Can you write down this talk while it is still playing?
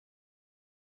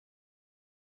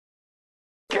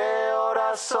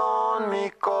corazón, mi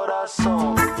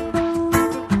corazón.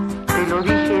 Te lo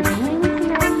dije bien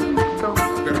clarito.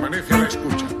 Permanece a la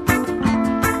escucha.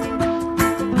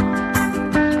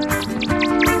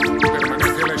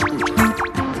 Permanece a la escucha.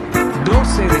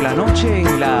 12 de la noche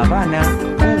en La Habana,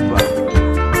 Cuba.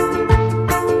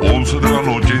 11 de la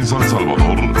noche en San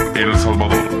Salvador, El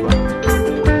Salvador.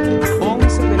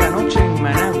 11 de la noche en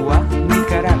Managua,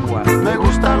 Nicaragua. Me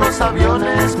gustan los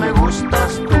aviones, me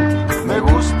gustas tú. Me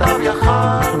gusta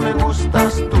viajar, me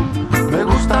gustas tú. Me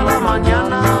gusta la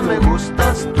mañana, me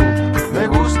gustas tú. Me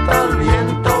gusta el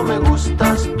viento, me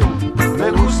gustas tú.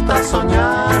 Me gusta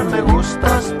soñar, me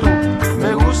gustas tú.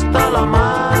 Me gusta la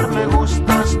mar, me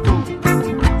gustas tú.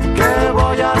 ¿Qué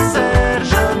voy a hacer?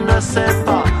 Je ne sais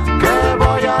pas. ¿Qué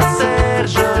voy a hacer?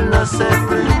 Je ne sais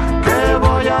plus. ¿Qué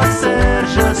voy a hacer?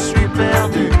 Je suis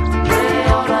perdu.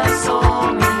 ¿Qué horas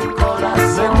son, mi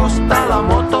corazón? Me gusta la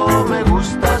moto, me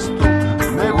gustas tú.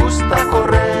 Me gusta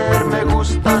correr, me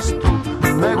gustas tú.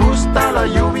 Me gusta la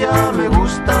lluvia, me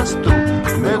gustas tú.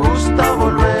 Me gusta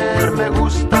volver, me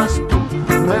gustas tú.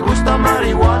 Me gusta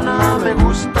marihuana, me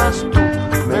gustas tú.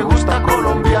 Me gusta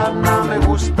colombiana, me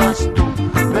gustas tú.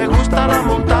 Me gusta la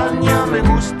montaña, me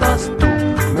gustas tú.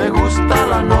 Me gusta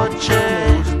la noche.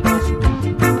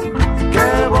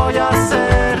 ¿Qué voy a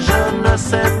hacer? Je ne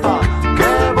sais pas.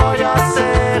 ¿Qué voy a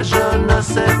hacer? Je ne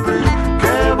sais plus.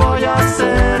 ¿Qué voy a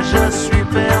hacer? Je suis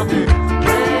perdu.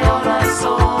 ¿Qué horas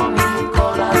son, mi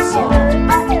corazón?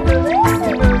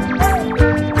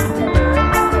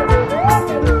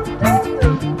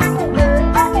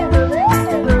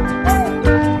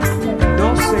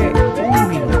 12, un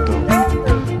minuto.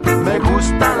 Me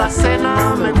gusta la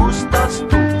cena, me gustas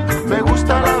tú. Me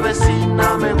gusta la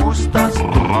vecina, me gustas tú.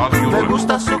 Radio Me Reloj.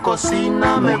 gusta su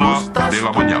cocina, me 1 gustas de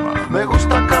la tú. mañana. Me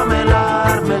gusta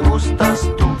camelar, me gustas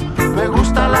tú. Me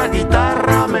gusta la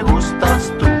guitarra, me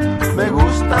gustas tú. Me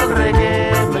gusta el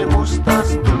reggae, me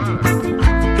gustas tú.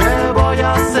 ¿Qué voy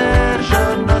a hacer? Je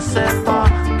ne sais pas.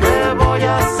 ¿Qué voy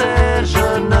a hacer?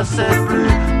 Je ne sais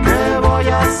plus. ¿Qué voy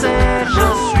a hacer? Je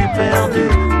suis perdu.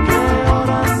 ¿Qué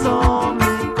horas son,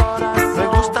 mi corazón? Me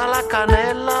gusta la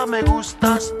canela, me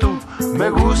gustas tú. Me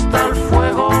gusta el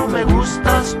fuego, me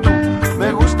gustas tú.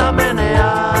 Me gusta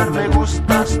menear, me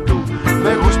gustas tú.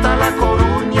 Me gusta La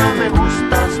Coruña, me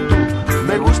gustas tú.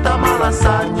 Me gusta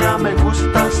Malasaña, me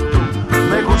gustas tú.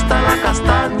 Me gusta la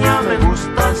castaña, me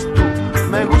gustas tú.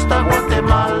 Me gusta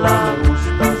Guatemala, me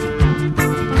gustas tú.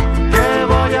 ¿Qué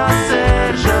voy a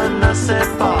hacer? Je ne sais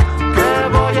pas. ¿Qué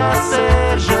voy a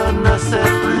hacer? Je ne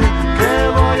sais plus. ¿Qué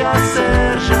voy a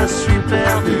hacer? Je suis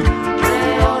perdu. ¿Qué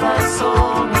horas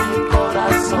son, mi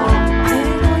corazón? ¿Qué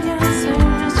voy a hacer?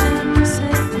 Je ne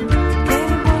sais pas. ¿Qué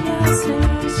voy a hacer?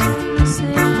 Je ne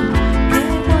sais pas. ¿Qué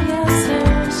voy a hacer?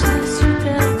 Je suis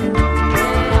perdu. ¿Qué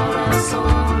horas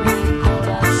son, mi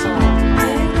corazón?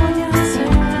 ¿Qué voy a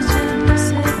hacer? Je ne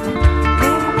sais pas.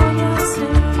 ¿Qué voy a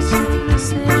hacer? Je ne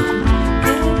sais pas.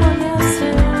 ¿Qué voy a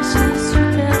hacer? Je suis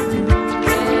perdu.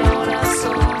 ¿Qué horas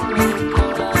son, mi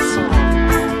corazón?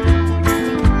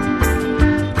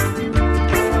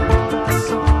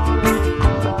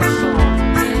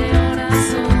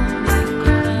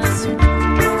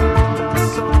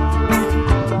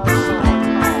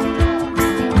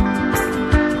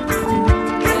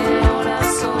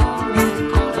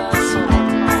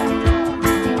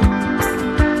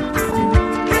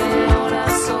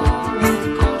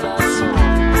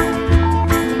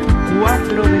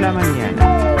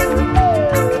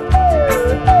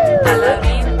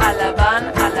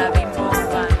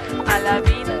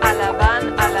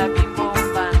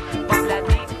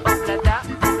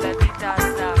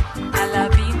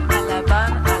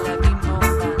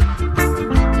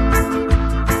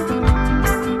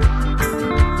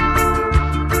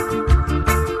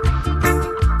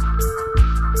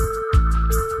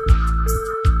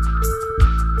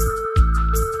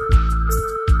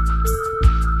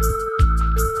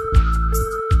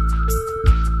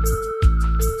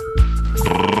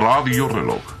 Radio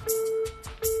Reloj.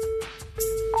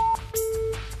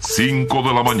 5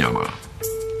 de la mañana.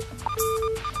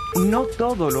 No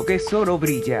todo lo que es oro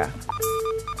brilla.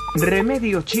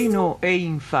 Remedio chino e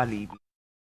infalible.